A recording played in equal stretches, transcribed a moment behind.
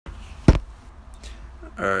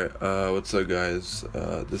Alright, what's up, guys?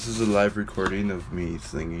 This is a live recording of me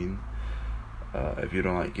singing. If you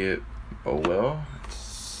don't like it, oh well.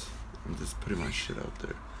 I'm just putting my shit out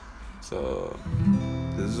there. So,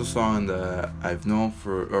 this is a song that I've known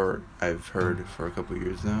or I've heard for a couple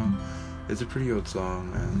years now. It's a pretty old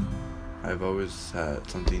song, and I've always had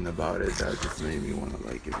something about it that just made me want to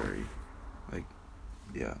like it very,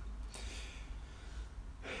 yeah.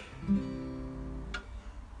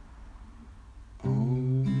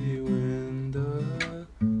 Only when the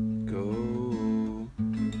goal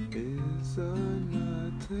is unattainable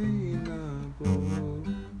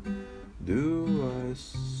do I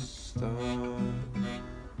start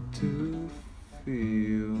to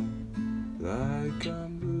feel like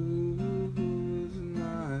I'm losing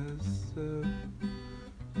myself,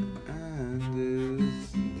 and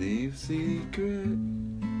this deep secret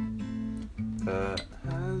that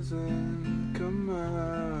hasn't come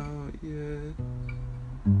out yet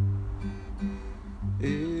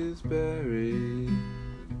is buried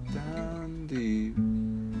down deep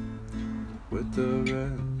with the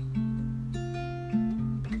rest.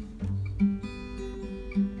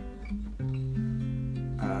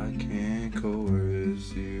 I can't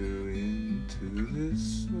coerce you into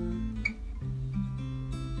this one.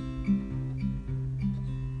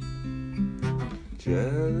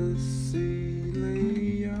 Jealousy,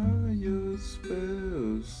 lay all your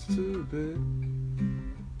spells to bed.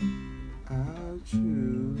 I'll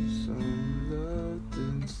choose some love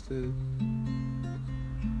instead.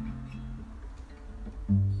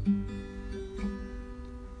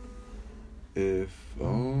 If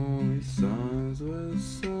only songs were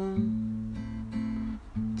sung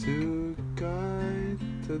to guide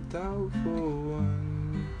the doubtful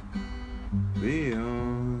one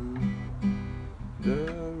beyond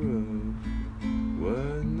the roof,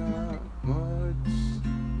 where not much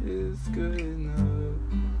is good enough.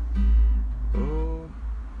 Oh,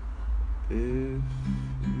 if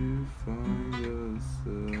you find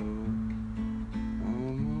yourself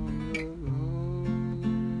among the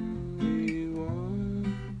lonely one,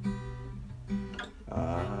 I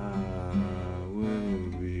will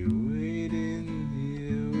be waiting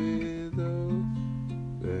here with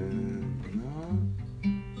open arms.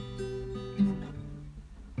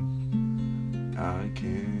 I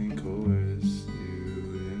can't coerce you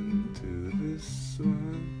into this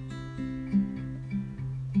one.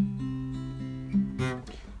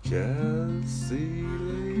 Jealousy,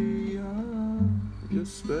 lay all your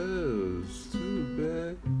spells